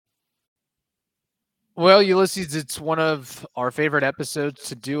Well, Ulysses, it's one of our favorite episodes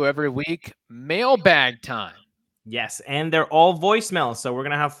to do every week. Mailbag time. Yes, and they're all voicemails, so we're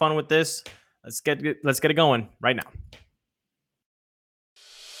gonna have fun with this. Let's get it going right now.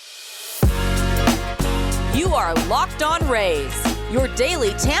 You are Locked On Rays, your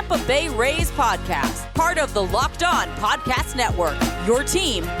daily Tampa Bay Rays podcast, part of the Locked On Podcast Network, your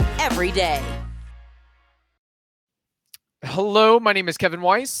team every day. Hello, my name is Kevin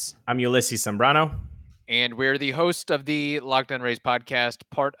Weiss. I'm Ulysses Zambrano. And we're the host of the Locked On Rays podcast,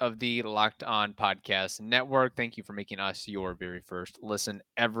 part of the Locked On Podcast Network. Thank you for making us your very first listen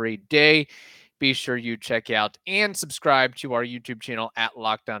every day. Be sure you check out and subscribe to our YouTube channel at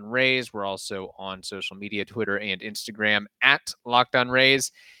Locked On Rays. We're also on social media, Twitter and Instagram at Locked On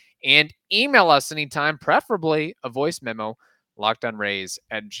Rays. And email us anytime, preferably a voice memo,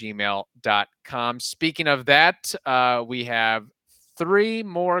 lockedonrays@gmail.com. Speaking of that, we have 3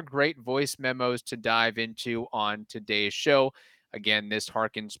 more great voice memos to dive into on today's show. Again, this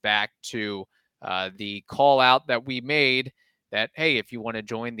harkens back to the call out that we made that, hey, if you want to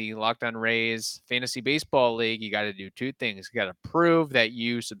join the Locked On Rays Fantasy Baseball League, you got to do 2 things. You got to prove that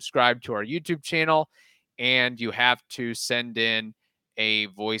you subscribe to our YouTube channel, and you have to send in a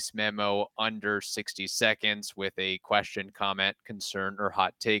voice memo under 60 seconds with a question, comment, concern, or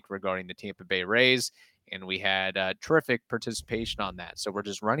hot take regarding the Tampa Bay Rays. And we had terrific participation on that. So we're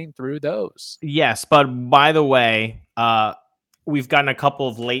just running through those. Yes, but by the way, we've gotten a couple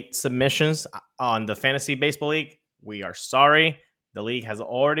of late submissions on the Fantasy Baseball League. We are sorry. The league has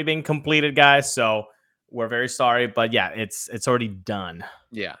already been completed, guys. So we're very sorry. But yeah, it's already done.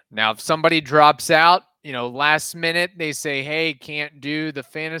 Yeah. Now, if somebody drops out, last minute, they say, hey, can't do the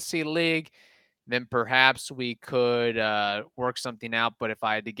Fantasy League, then perhaps we could work something out. But if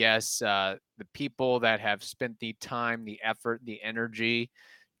I had to guess, the people that have spent the time, the effort, the energy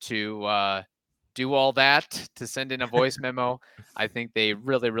to do all that, to send in a voice memo, I think they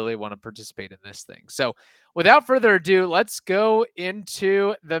really, really want to participate in this thing. So without further ado, let's go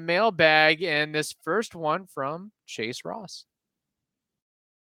into the mailbag. And this first one from Chase Ross.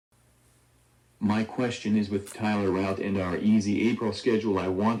 My question is, with Tyler out and our easy April schedule, I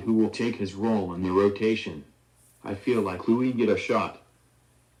want who will take his role in the rotation. I feel like Louis get a shot.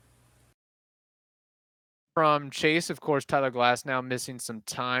 From Chase, of course, Tyler Glass now missing some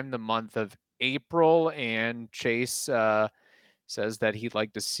time the month of April, and Chase says that he'd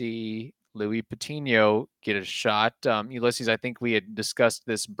like to see Louis Patino get a shot. Ulysses, I think we had discussed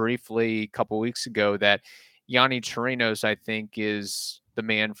this briefly a couple weeks ago, that Yanni Chirinos, I think, is the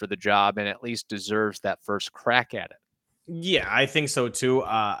man for the job and at least deserves that first crack at it. Yeah, I think so too.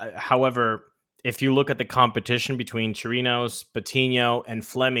 However, if you look at the competition between Chirinos, Patino, and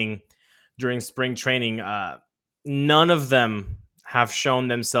Fleming during spring training, none of them have shown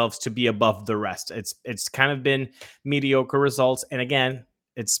themselves to be above the rest. It's kind of been mediocre results. And again,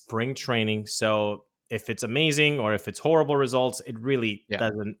 it's spring training. So if it's amazing or if it's horrible results, it really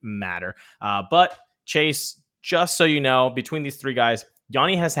doesn't matter. But Chase, just so you know, between these 3 guys,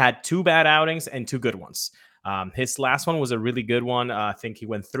 Yanni has had 2 bad outings and 2 good ones. His last one was a really good one. I think he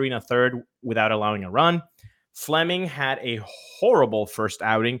went 3 1/3 without allowing a run. Fleming had a horrible first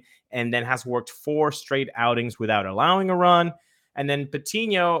outing and then has worked 4 straight outings without allowing a run. And then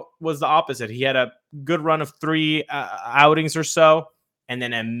Patino was the opposite. He had a good run of 3 outings or so, and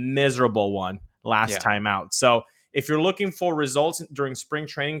then a miserable one last time out. So if you're looking for results during spring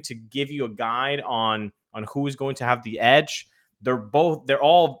training to give you a guide on who is going to have the edge, they're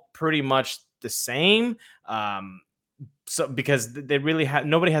all pretty much the same. So because they really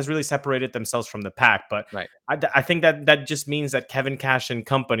nobody has really separated themselves from the pack. But I think that just means that Kevin Cash and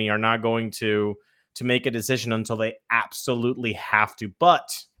company are not going to make a decision until they absolutely have to.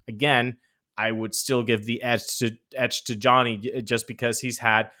 But again, I would still give the edge to Johnny just because he's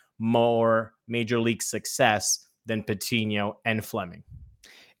had more major league success than Patino and Fleming.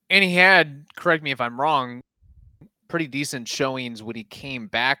 And he had, correct me if I'm wrong, pretty decent showings when he came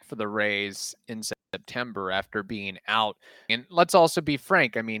back for the Rays in September after being out. And let's also be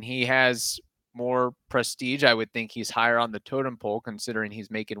frank. I mean, he has more prestige. I would think he's higher on the totem pole considering he's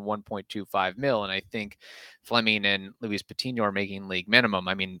making $1.25 million. And I think Fleming and Luis Patino are making league minimum.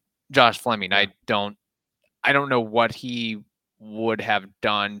 I mean, Josh Fleming, I don't know what he would have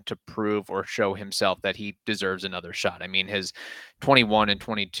done to prove or show himself that he deserves another shot. I mean, his 21 and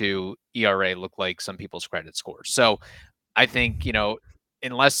 22 ERA look like some people's credit scores. So I think,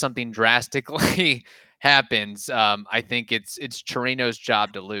 unless something drastically happens, I think it's Chirinos'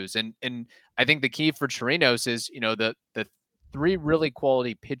 job to lose. And I think the key for Chirinos is, the 3 really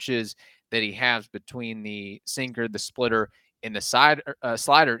quality pitches that he has between the sinker, the splitter, and the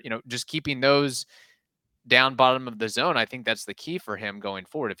slider, just keeping those down bottom of the zone, I think that's the key for him going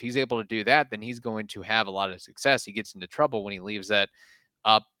forward. If he's able to do that, then he's going to have a lot of success. He gets into trouble when he leaves that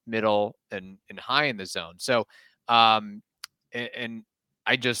up, middle, and high in the zone. So, and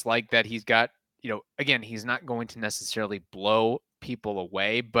I just like that he's got, again, he's not going to necessarily blow people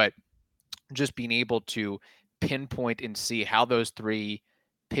away, but just being able to pinpoint and see how those three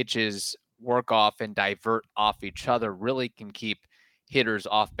pitches work off and divert off each other really can keep hitters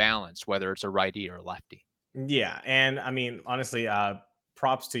off balance, whether it's a righty or a lefty. Yeah, and I mean, honestly,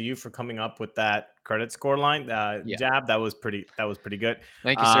 props to you for coming up with that credit score line. Jab, that was pretty good.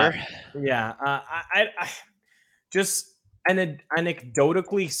 Thank you, sir. Yeah, I just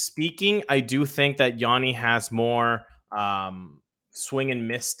anecdotally speaking, I do think that Yanni has more swing and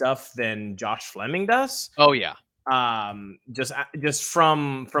miss stuff than Josh Fleming does. Oh yeah. Just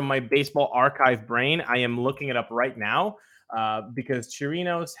from my baseball archive brain, I am looking it up right now because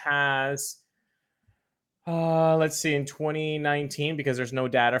Chirinos has let's see, in 2019, because there's no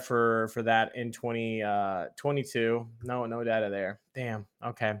data for that in 2022. No data there. Damn.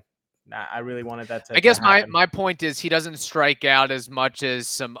 Okay. I really wanted that to. I guess to happen. my point is he doesn't strike out as much as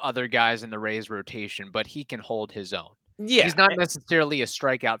some other guys in the Rays rotation, but he can hold his own. Yeah, he's not necessarily a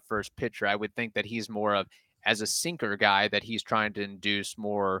strikeout first pitcher. I would think that he's more of, as a sinker guy, that he's trying to induce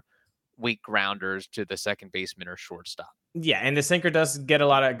more weak grounders to the second baseman or shortstop. Yeah, and the sinker does get a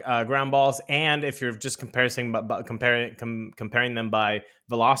lot of ground balls, and if you're just comparing them by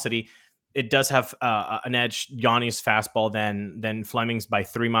velocity, it does have an edge, Yanni's fastball than Fleming's by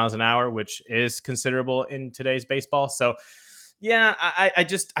 3 miles an hour, which is considerable in today's baseball. So, yeah, I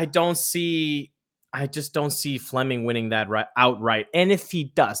just don't see Fleming winning that outright. And if he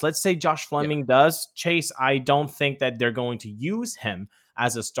does, let's say Josh Fleming does, Chase, I don't think that they're going to use him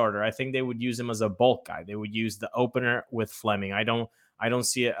as a starter. I think they would use him as a bulk guy. They would use the opener with Fleming. I don't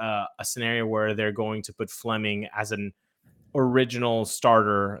see a scenario where they're going to put Fleming as an original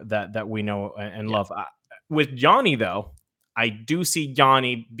starter that we know and love. With Yanni, though, I do see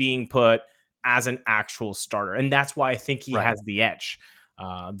Yanni being put as an actual starter, and that's why I think he has the edge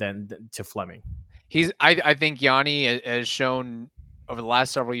than to Fleming. I think Yanni has shown over the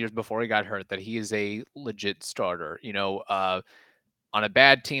last several years before he got hurt that he is a legit starter. On a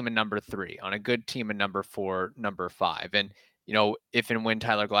bad team in number 3, on a good team in number 4, number 5. And, if and when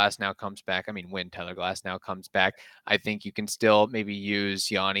Tyler Glasnow comes back, I think you can still maybe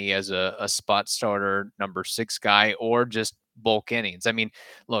use Yanni as a spot starter, number 6 guy, or just bulk innings. I mean,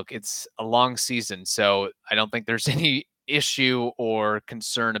 look, it's a long season, so I don't think there's any issue or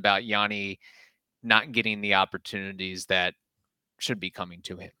concern about Yanni not getting the opportunities that should be coming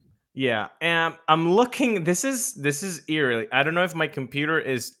to him. Yeah, and I'm looking. This is eerie. I don't know if my computer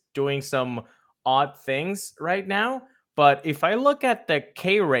is doing some odd things right now, but if I look at the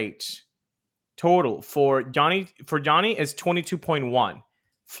K rate total for Johnny is 22.1.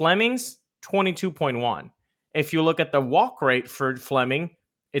 Fleming's 22.1. If you look at the walk rate for Fleming,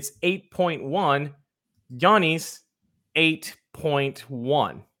 it's 8.1. Johnny's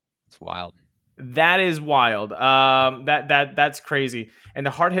 8.1. It's wild. That is wild. That's crazy. And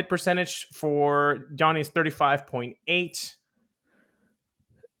the hard hit percentage for Johnny is 35.8.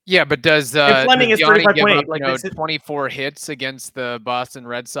 Yeah, but does Fleming is 35.8? Like 24 hits against the Boston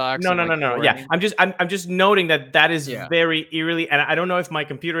Red Sox? No. Yeah, I'm just noting that is very eerily, and I don't know if my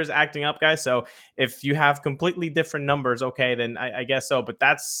computer is acting up, guys. So if you have completely different numbers, okay, then I guess so. But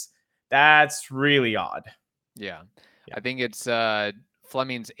that's really odd. Yeah. I think it's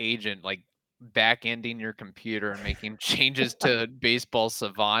Fleming's agent back ending your computer and making changes to Baseball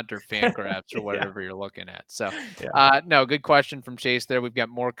Savant or Fangraphs or whatever you're looking at. So, no, good question from Chase there. We've got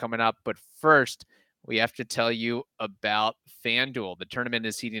more coming up, but first we have to tell you about FanDuel. The tournament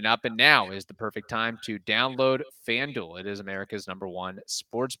is heating up, and now is the perfect time to download FanDuel. It is America's #1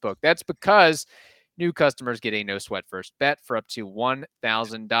 sportsbook. That's because new customers get a no sweat first bet for up to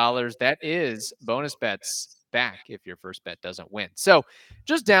 $1,000. That is bonus bets back if your first bet doesn't win. So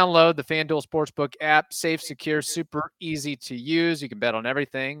just download the FanDuel Sportsbook app. Safe, secure, super easy to use. You can bet on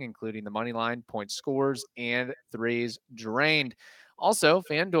everything, including the money line, point scores, and threes drained. Also,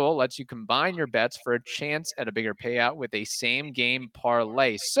 FanDuel lets you combine your bets for a chance at a bigger payout with a same game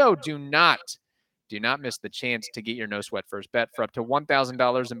parlay. So do not miss the chance to get your no sweat first bet for up to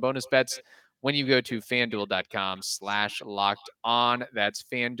 $1,000 in bonus bets when you go to FanDuel.com/locked-on. That's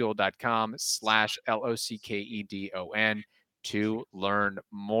FanDuel.com/LOCKEDON to learn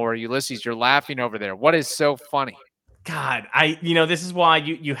more. Ulysses, you're laughing over there. What is so funny? God, this is why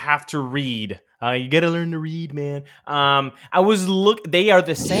you have to read. You got to learn to read, man. They are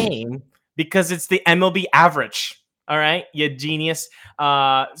the same because it's the MLB average. All right, you genius. So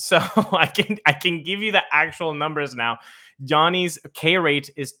I can give you the actual numbers now. Yanni's K rate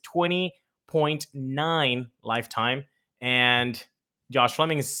is 20.9 lifetime, and Josh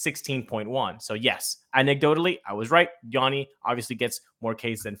Fleming is 16.1. So yes, anecdotally, I was right. Yanni obviously gets more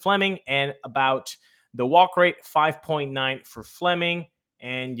Ks than Fleming, and about the walk rate 5.9 for Fleming,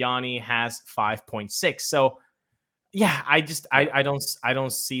 and Yanni has 5.6. So yeah, I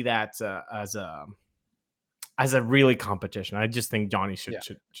don't see that as a really competition. I just think Johnny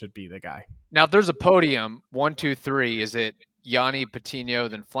should be the guy. Now, if there's a podium, 1, 2, 3, is it Yanni, Patino,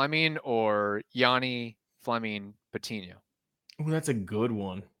 then Fleming, or Yanni, Fleming, Patino? Ooh, that's a good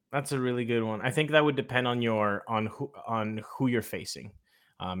one. That's a really good one. I think that would depend on who you're facing.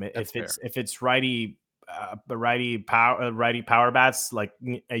 If it's righty power bats like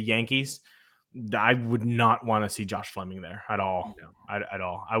Yankees, I would not want to see Josh Fleming there at all. No. At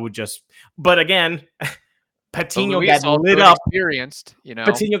all. I would just. But again, Patino Luis got lit up. Experienced,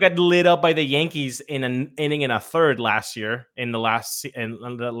 Patino got lit up by the Yankees in an inning and a third last year in the last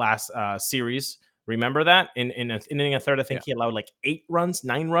series. Remember that in an inning and a third, I think he allowed like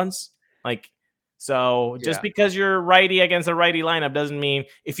 9 runs. So just because you're righty against a righty lineup doesn't mean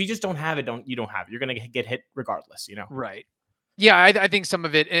if you just don't have it, you don't have it. You're gonna get hit regardless, Right. Yeah, I think some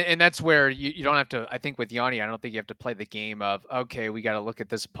of it, and that's where you don't have to. I think with Yanni, I don't think you have to play the game of, okay, we got to look at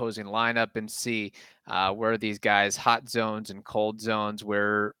this opposing lineup and see where are these guys hot zones and cold zones,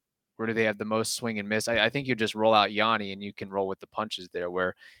 where do they have the most swing and miss. I think you just roll out Yanni and you can roll with the punches there.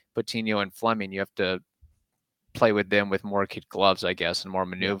 Where Patino and Fleming, you have to play with them with more kid gloves, I guess, and more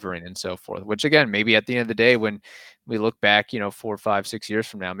maneuvering and so forth. Which again, maybe at the end of the day, when we look back, 4, 5, 6 years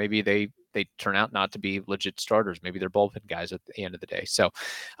from now, maybe they turn out not to be legit starters. Maybe they're bullpen guys at the end of the day. So,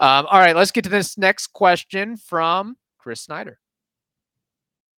 all right, let's get to this next question from Chris Snyder.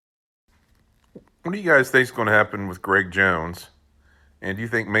 What do you guys think is going to happen with Greg Jones? And do you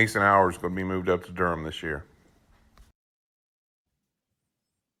think Mason Hour is going to be moved up to Durham this year?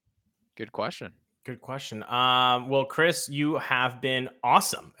 Good question. Good question. Well, Chris, you have been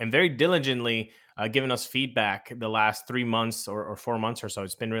awesome and very diligently giving us feedback the last 3 months or 4 months or so.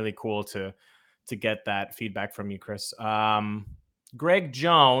 It's been really cool to get that feedback from you, Chris. Greg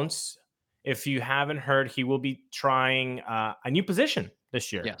Jones, if you haven't heard, he will be trying a new position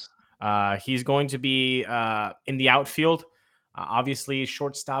this year. Yes. He's going to be in the outfield. Obviously,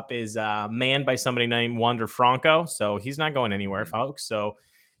 shortstop is manned by somebody named Wander Franco, so he's not going anywhere, folks. So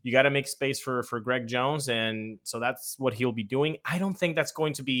you got to make space for Greg Jones, and so that's what he'll be doing. I don't think that's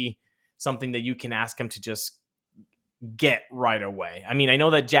going to be something that you can ask him to just get right away. I mean, I know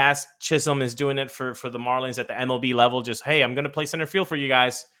that Jazz Chisholm is doing it for the Marlins at the MLB level. Just, hey, I'm going to play center field for you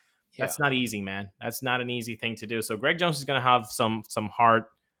guys. That's not easy, man. That's not an easy thing to do. So Greg Jones is going to have some hard,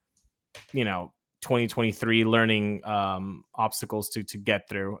 2023 learning obstacles to get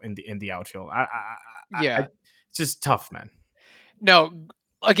through in the outfield. It's just tough, man. No.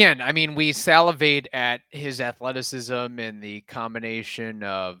 Again, I mean, we salivate at his athleticism and the combination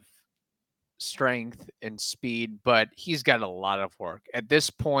of strength and speed, but he's got a lot of work. At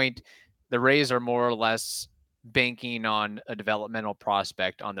this point, the Rays are more or less banking on a developmental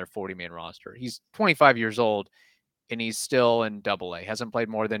prospect on their 40-man roster. He's 25 years old, and he's still in Double-A. Hasn't played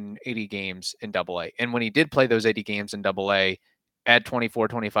more than 80 games in Double-A. And when he did play those 80 games in Double-A at 24,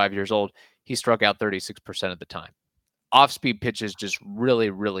 25 years old, he struck out 36% of the time. Off-speed pitches just really,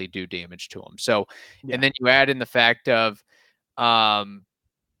 really do damage to him. So, and then you add in the fact of,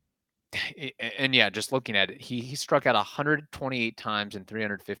 just looking at it, he struck out 128 times in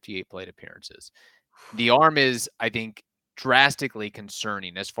 358 plate appearances. The arm is, I think, drastically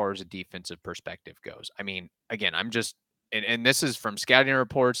concerning as far as a defensive perspective goes. I mean, again, I'm just, and this is from scouting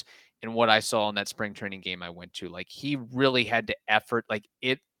reports and what I saw in that spring training game I went to. Like, he really had to effort. Like,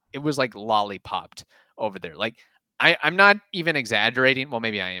 it was like lollipopped over there. Like, I'm not even exaggerating. Well,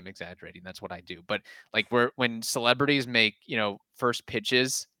 maybe I am exaggerating. That's what I do. But like when celebrities make, first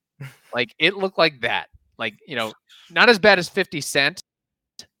pitches, like it looked like that. Like, not as bad as 50 Cent,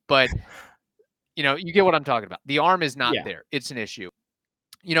 but you get what I'm talking about. The arm is not there. It's an issue.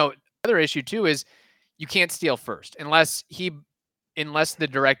 Other issue too is you can't steal first unless the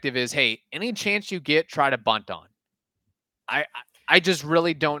directive is, hey, any chance you get, try to bunt on. I just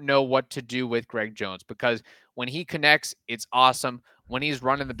really don't know what to do with Greg Jones, because when he connects, it's awesome. When he's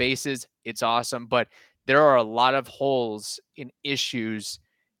running the bases, it's awesome. But there are a lot of holes and issues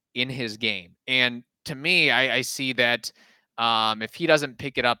in his game. And to me, I see that if he doesn't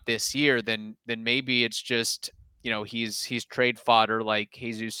pick it up this year, then maybe it's just, he's trade fodder like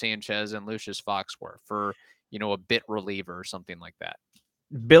Jesus Sanchez and Lucius Fox were for, a bit reliever or something like that.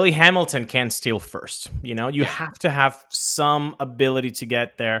 Billy Hamilton can't steal first. You Yeah. have to have some ability to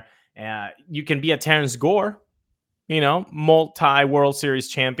get there. You can be a Terrence Gore, multi World Series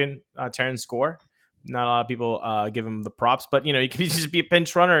champion, Terrence Gore. Not a lot of people give him the props, but you can just be a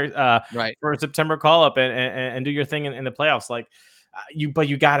pinch runner Right. for a September call up and do your thing in the playoffs. Like but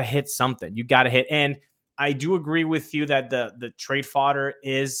you got to hit something. You got to hit. And I do agree with you that the trade fodder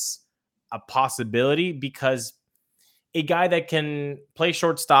is a possibility, because a guy that can play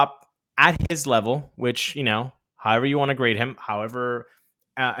shortstop at his level, which, however you want to grade him, however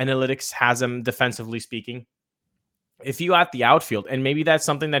analytics has him defensively speaking, if you at the outfield, and maybe that's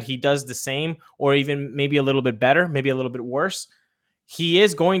something that he does the same or even maybe a little bit better, maybe a little bit worse, he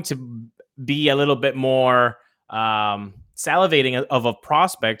is going to be a little bit more salivating of a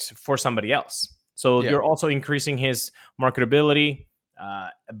prospect for somebody else. So Yeah. you're also increasing his marketability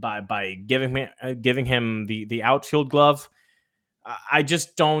by giving him the outfield glove. I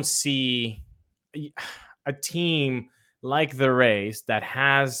just don't see a team like the Rays that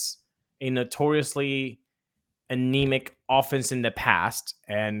has a notoriously anemic offense in the past.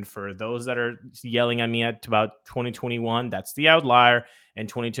 And for those that are yelling at me at about 2021, that's the outlier. And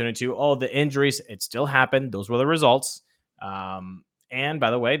 2022, oh, the injuries, it still happened. Those were the results. And by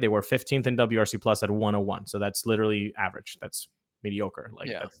the way, they were 15th in WRC plus at 101. So that's literally average. That's mediocre. Like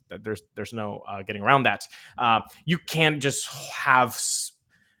Yeah. there's no getting around that. You can't just have,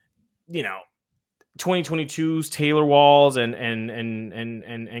 2022's Taylor Walls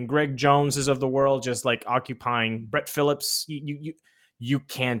and Greg Joneses of the world just like occupying Brett Phillips. You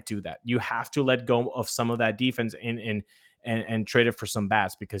can't do that. You have to let go of some of that defense and trade it for some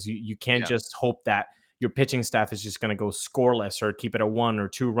bats, because you can't just hope that your pitching staff is just going to go scoreless or keep it at 1 or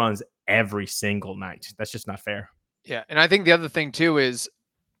 2 runs every single night. That's just not fair. Yeah. And I think the other thing too is,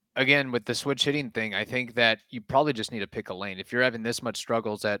 again, with the switch hitting thing, I think that you probably just need to pick a lane. If you're having this much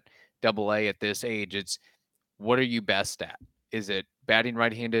struggles at AA at this age, it's what are you best at? Is it batting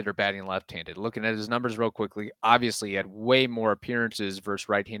right-handed or batting left-handed? Looking at his numbers real quickly, obviously he had way more appearances versus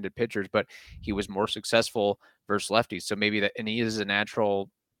right-handed pitchers, but he was more successful versus lefties. So maybe that, and he is a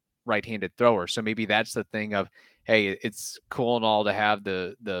natural right-handed thrower. So maybe that's the thing of, hey, it's cool and all to have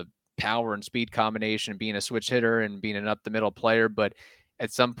the power and speed combination, being a switch hitter and being an up the middle player, but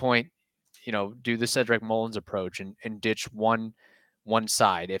at some point, do the Cedric Mullins approach and ditch one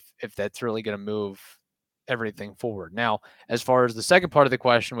side if that's really going to move everything forward. Now, as far as the second part of the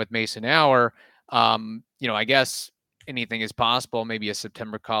question with Mason Hour, I guess anything is possible. Maybe a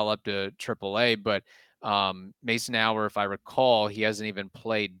September call up to AAA, but Mason Hour, if I recall, he hasn't even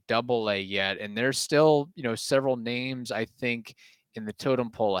played AA yet, and there's still several names I think in the totem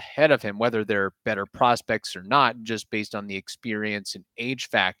pole ahead of him, whether they're better prospects or not, just based on the experience and age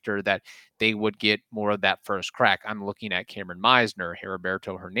factor, that they would get more of that first crack. I'm looking at Cameron Meisner,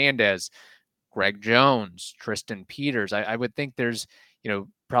 Heriberto Hernandez, Greg Jones, Tristan Peters. I would think there's,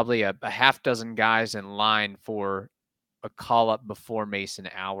 probably a half dozen guys in line for a call up before Mason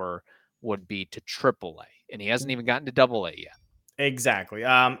Hour would be to AAA, and he hasn't even gotten to AA yet. Exactly.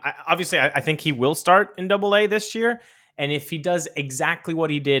 I think he will start in AA this year. And if he does exactly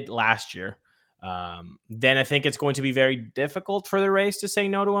what he did last year, then I think it's going to be very difficult for the Rays to say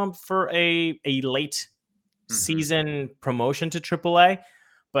no to him for a late season promotion to AAA.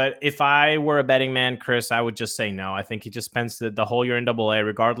 But if I were a betting man, Chris, I would just say no. I think he just spends the whole year in AA,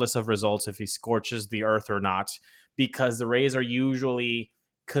 regardless of results, if he scorches the earth or not, because the Rays are usually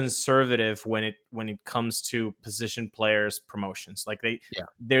conservative when it comes to position players promotions. Like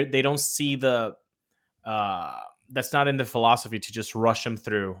they don't see the that's not in the philosophy to just rush them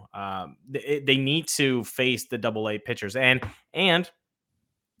through. They need to face the AA pitchers, and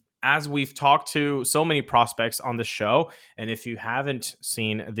as we've talked to so many prospects on the show, and if you haven't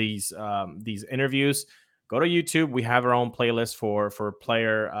seen these interviews, go to YouTube. We have our own playlist for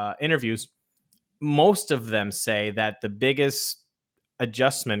player interviews. Most of them say that the biggest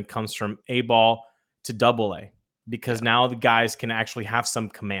adjustment comes from A ball to AA, because now the guys can actually have some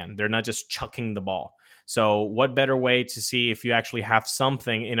command. They're not just chucking the ball. So what better way to see if you actually have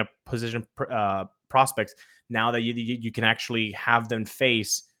something in a position prospects now that you can actually have them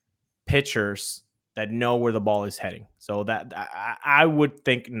face pitchers that know where the ball is heading. So that I would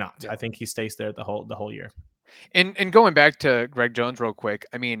think not. Yeah. I think he stays there the whole year. And going back to Greg Jones real quick,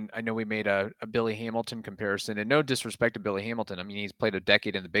 I mean, I know we made a Billy Hamilton comparison, and no disrespect to Billy Hamilton. I mean, he's played a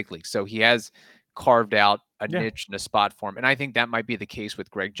decade in the big leagues, so he has carved out a niche and a spot for him. And I think that might be the case with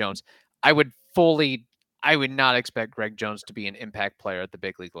Greg Jones. I would not expect Greg Jones to be an impact player at the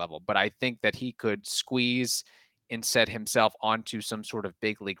big league level, but I think that he could squeeze and set himself onto some sort of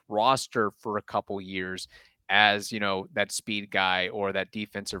big league roster for a couple years as, that speed guy or that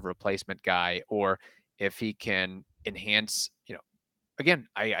defensive replacement guy, or if he can enhance, again,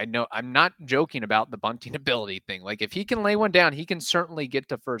 I know I'm not joking about the bunting ability thing. Like if he can lay one down, he can certainly get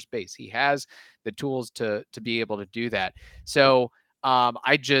to first base. He has the tools to be able to do that. So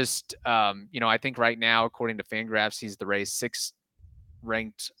I just, I think right now, according to Fangraphs, he's the Rays' sixth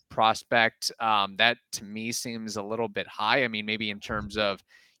ranked prospect. That to me seems a little bit high. I mean, maybe in terms of,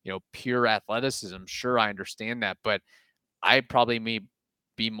 pure athleticism, sure, I understand that, but I probably may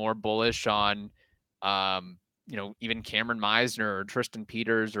be more bullish on, even Cameron Meisner or Tristan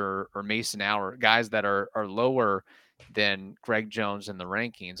Peters or Mason Hour, guys that are lower than Greg Jones in the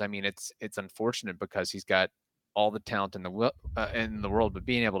rankings. I mean, it's unfortunate because he's got all the talent in the world, but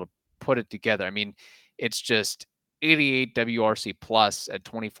being able to put it together, I mean, it's just 88 WRC plus at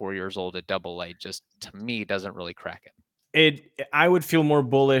 24 years old at AA. Just to me, doesn't really crack it. I would feel more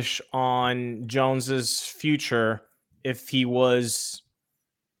bullish on Jones's future if he was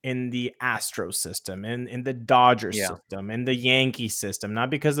in the Astros system, in the Dodgers system, in the Yankee system, not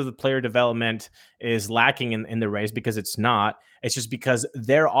because of the player development is lacking in the Rays, because it's not. It's just because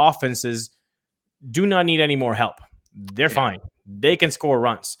their offenses do not need any more help. They're fine. They can score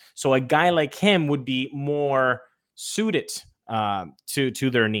runs. So a guy like him would be more suited to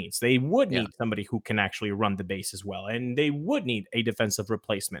their needs. They would need somebody who can actually run the base as well, and they would need a defensive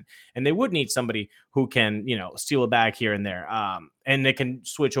replacement, and they would need somebody who can, steal a bag here and there, and they can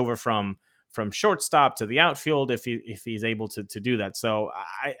switch over from shortstop to the outfield if he's able to do that. So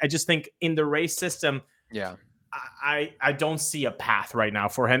I just think in the Rays system, I don't see a path right now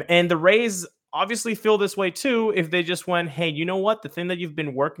for him, and the Rays obviously feel this way too if they just went, hey, you know what, the thing that you've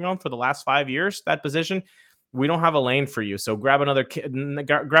been working on for the last 5 years, that position, we don't have a lane for you. So grab another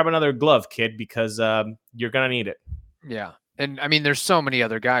glove, kid, because you're going to need it. Yeah. And I mean, there's so many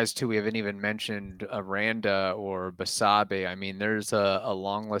other guys too. We haven't even mentioned Aranda or Basabe. I mean, there's a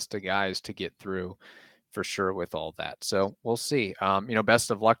long list of guys to get through for sure with all that. So we'll see. Best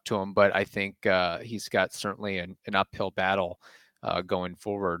of luck to him, but I think he's got certainly an uphill battle going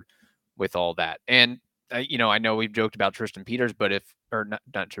forward with all that. And I know we've joked about Tristan Peters, but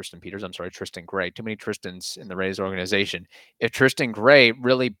not Tristan Peters, I'm sorry, Tristan Gray. Too many Tristans in the Rays organization. If Tristan Gray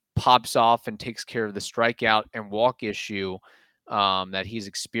really pops off and takes care of the strikeout and walk issue that he's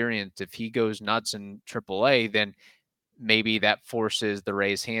experienced, if he goes nuts in AAA, then maybe that forces the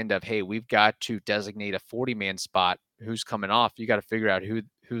Rays' hand of, hey, we've got to designate a 40-man spot. Who's coming off? You got to figure out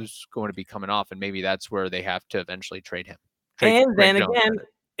who's going to be coming off, and maybe that's where they have to eventually trade him. And then again,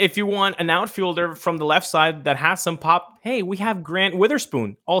 if you want an outfielder from the left side that has some pop, hey, we have Grant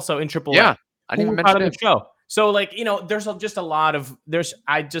Witherspoon also in AAA. Yeah, I didn't even mention the show. So, there's just a lot of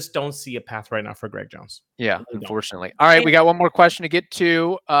I just don't see a path right now for Greg Jones. Yeah, unfortunately. All right, we got one more question to get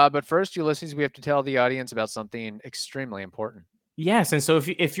to, but first, Ulysses, we have to tell the audience about something extremely important. Yes, and so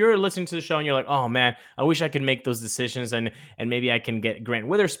if you're listening to the show and you're like, oh man, I wish I could make those decisions and maybe I can get Grant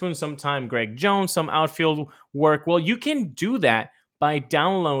Witherspoon sometime, Greg Jones, some outfield work. Well, you can do that by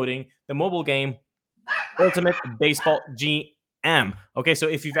downloading the mobile game Ultimate Baseball GM. Okay, so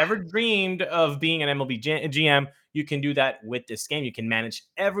if you've ever dreamed of being an MLB GM, you can do that with this game. You can manage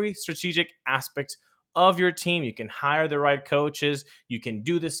every strategic aspect of your team. You can hire the right coaches. You can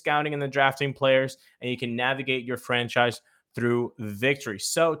do the scouting and the drafting players, and you can navigate your franchise through victory.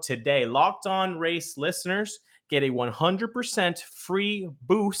 So today, Locked On Race listeners get a 100% free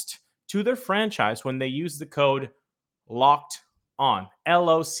boost to their franchise when they use the code Locked On,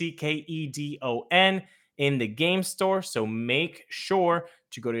 LOCKEDON, in the game store. So make sure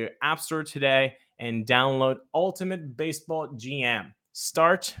to go to your app store today and download Ultimate Baseball GM.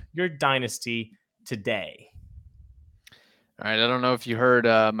 Start your dynasty today. All right, I don't know if you heard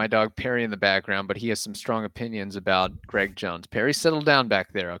my dog Perry in the background, but he has some strong opinions about Greg Jones. Perry, settle down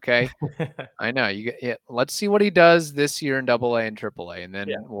back there, okay? I know. Let's see what he does this year in AA and AAA, and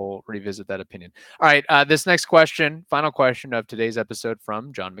then we'll revisit that opinion. All right, this next question, final question of today's episode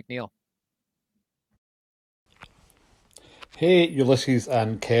from John McNeil. Hey, Ulysses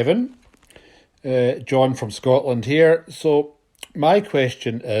and Kevin. John from Scotland here. So my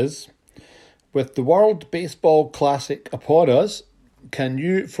question is, with the World Baseball Classic upon us, can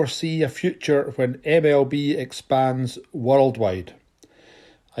you foresee a future when MLB expands worldwide?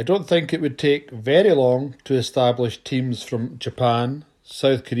 I don't think it would take very long to establish teams from Japan,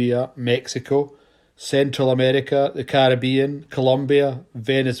 South Korea, Mexico, Central America, the Caribbean, Colombia,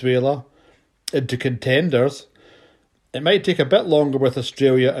 Venezuela into contenders. It might take a bit longer with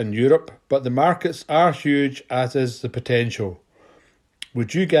Australia and Europe, but the markets are huge, as is the potential.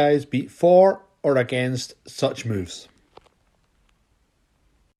 Would you guys be for or against such moves?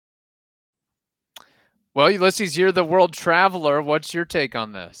 Well, Ulysses, you're the world traveler. What's your take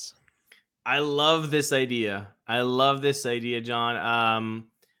on this? I love this idea. John.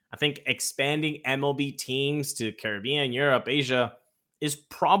 I think expanding MLB teams to Caribbean, Europe, Asia is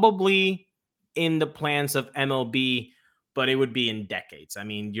probably in the plans of MLB, but it would be in decades. I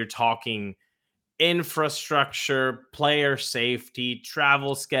mean, you're talking infrastructure, player safety,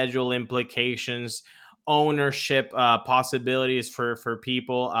 travel schedule implications, ownership possibilities for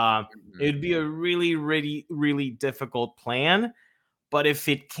people. It would be a really, really, really difficult plan, but if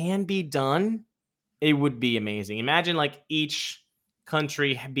it can be done, it would be amazing. Imagine like each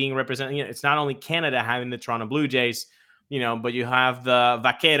country being represented. It's not only Canada having the Toronto Blue Jays, but you have the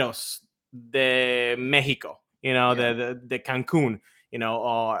Vaqueros de Mexico, the Cancun,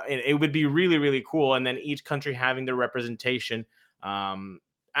 it would be really, really cool. And then each country having their representation.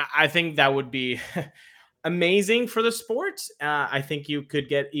 I think that would be amazing for the sport. I think you could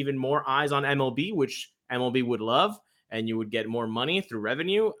get even more eyes on MLB, which MLB would love, and you would get more money through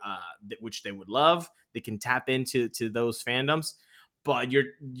revenue, which they would love. They can tap into those fandoms, but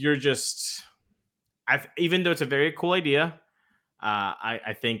you're just, even though it's a very cool idea,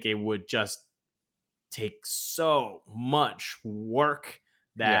 I think it would just take so much work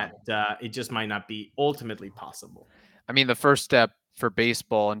that it just might not be ultimately possible. I mean, the first step for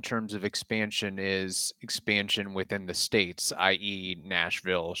baseball in terms of expansion is expansion within the states, i.e.,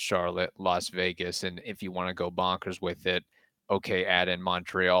 Nashville, Charlotte, Las Vegas. And if you want to go bonkers with it, okay, add in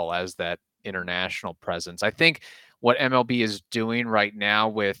Montreal as that international presence. I think what MLB is doing right now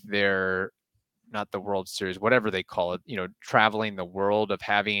with their, not the World Series, whatever they call it, traveling the world, of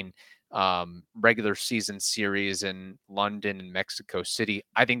having regular season series in London and Mexico City.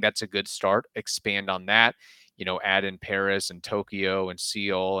 I think that's a good start. Expand on that, add in Paris and Tokyo and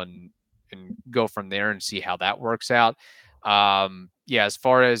Seoul, and go from there and see how that works out. As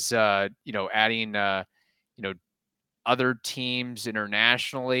far as adding other teams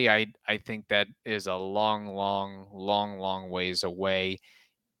internationally, I think that is a long ways away,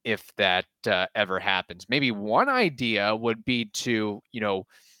 if that ever happens. Maybe one idea would be to,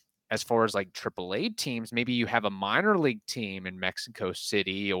 as far as like AAA teams, maybe you have a minor league team in Mexico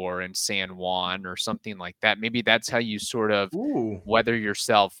City or in San Juan or something like that. Maybe that's how you sort of weather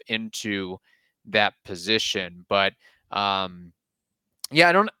yourself into that position. But I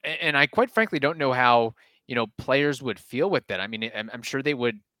quite frankly don't know how, players would feel with that. I mean, I'm sure they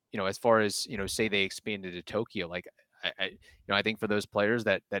would, as far as, say they expanded to Tokyo, like I think for those players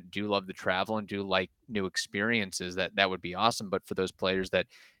that do love the travel and do like new experiences, that would be awesome. But for those players that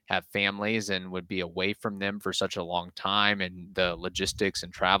have families and would be away from them for such a long time, and the logistics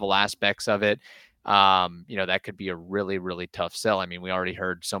and travel aspects of it, that could be a really, really tough sell. I mean, we already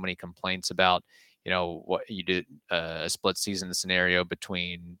heard so many complaints about, what you did, a split season scenario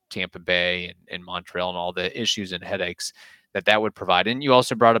between Tampa Bay and Montreal, and all the issues and headaches that would provide. And you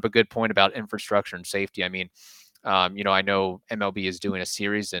also brought up a good point about infrastructure and safety. I mean, I know MLB is doing a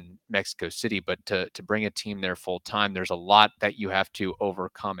series in Mexico City, but to bring a team there full time, there's a lot that you have to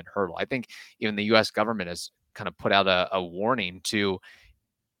overcome and hurdle. I think even the U.S. government has kind of put out a warning to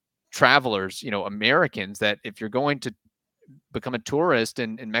travelers, Americans, that if you're going to become a tourist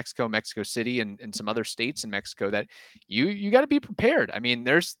in Mexico City, and some other states in Mexico, that you got to be prepared. I mean,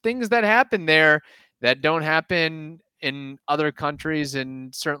 there's things that happen there that don't happen in other countries,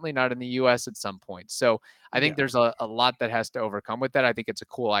 and certainly not in the US at some point. So I think there's a lot that has to overcome with that. I think it's a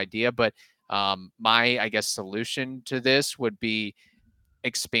cool idea, but my, I guess, solution to this would be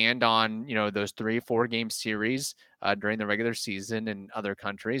expand on, those 3-4 game series during the regular season in other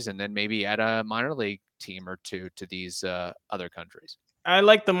countries, and then maybe add a minor league team or two to these other countries. I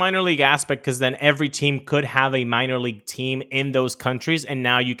like the minor league aspect, because then every team could have a minor league team in those countries, and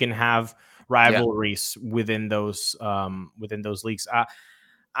now you can have rivalries within those leagues.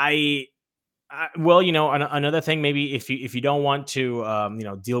 Another thing, maybe if you don't want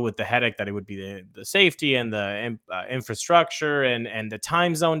to deal with the headache that it would be the safety and the infrastructure and the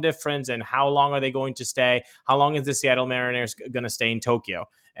time zone difference, and how long are they going to stay? How long is the Seattle Mariners going to stay in Tokyo?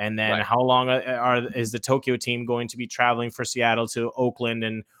 And then how long is the Tokyo team going to be traveling for Seattle to Oakland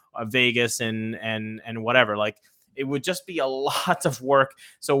and Vegas and whatever? Like, it would just be a lot of work.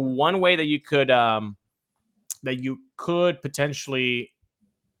 So one way that you could potentially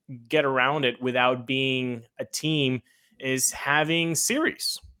get around it without being a team is having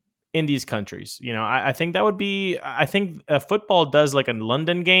series in these countries. I think that would be, I think football does like a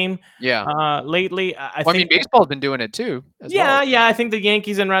London game lately. I mean, baseball's been doing it too as well. Yeah, I think the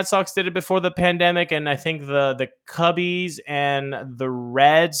Yankees and Red Sox did it before the pandemic, and I think the Cubbies and the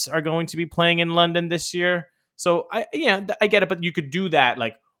Reds are going to be playing in London this year. So I get it, but you could do that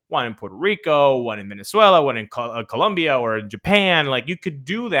like one in Puerto Rico, one in Venezuela, one in Colombia or in Japan. Like you could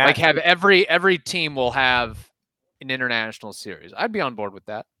do that. Like have every team will have an international series. I'd be on board with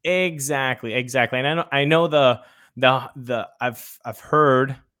that. Exactly. And I know I've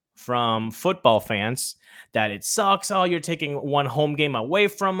heard from football fans that it sucks. Oh, you're taking one home game away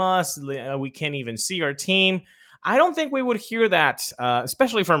from us. We can't even see our team. I don't think we would hear that,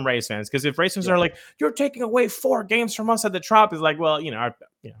 especially from Rays fans, because if Rays fans are like, "You're taking away 4 games from us at the Trop," is like, well, are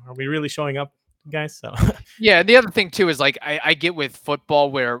we really showing up, guys? So yeah, the other thing too is like I get with football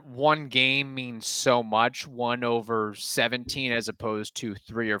where one game means so much, 1/17 as opposed to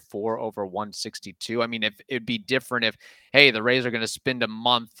 3 or 4 over 162. I mean, if it'd be different if, hey, the Rays are going to spend a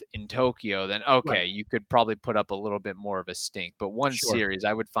month in Tokyo, then okay, you could probably put up a little bit more of a stink. But one series,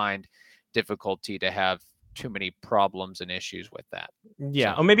 I would find difficulty to have too many problems and issues with that.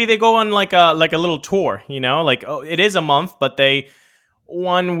 Yeah, or maybe they go on like a little tour, like, oh, it is a month, but they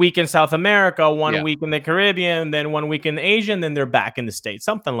 1 week in South America, 1 week in the Caribbean, then 1 week in Asia, and then they're back in the States,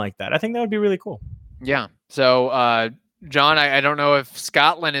 something like that. I think that would be really cool. Yeah. So, John, I don't know if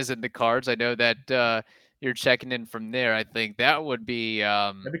Scotland is in the cards. I know that you're checking in from there. I think that would be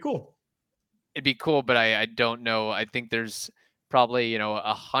that'd be cool. It'd be cool, but I don't know. I think there's probably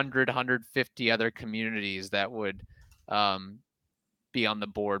 150 other communities that would be on the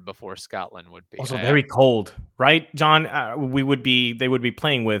board before Scotland would be. Also very cold, right, John? They would be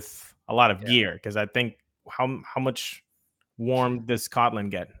playing with a lot of gear, because I think how much warm does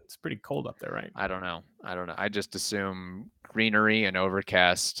Scotland get? It's pretty cold up there, right? I don't know. I just assume greenery and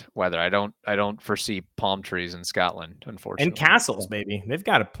overcast weather. I don't foresee palm trees in Scotland, unfortunately. And castles, maybe. They've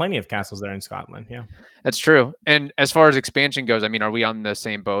got plenty of castles there in Scotland. Yeah, that's true. And as far as expansion goes, I mean, are we on the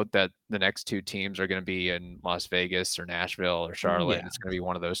same boat that the next 2 teams are going to be in Las Vegas or Nashville or Charlotte? Yeah. It's going to be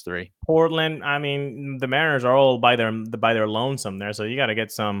one of those 3. Portland. I mean, the Mariners are all by their lonesome there, so you got to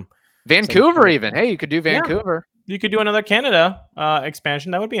get some. Vancouver, even. Hey, you could do Vancouver. You could do another Canada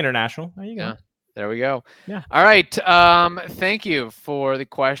expansion. That would be international. There you go. Yeah. There we go. Yeah. All right. Thank you for the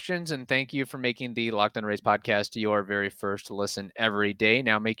questions, and thank you for making the Locked On Rays podcast your very first listen every day.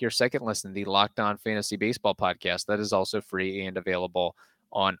 Now make your second listen, the Locked On Fantasy Baseball podcast. That is also free and available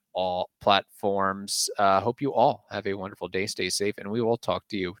on all platforms. Hope you all have a wonderful day. Stay safe, and we will talk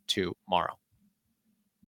to you tomorrow.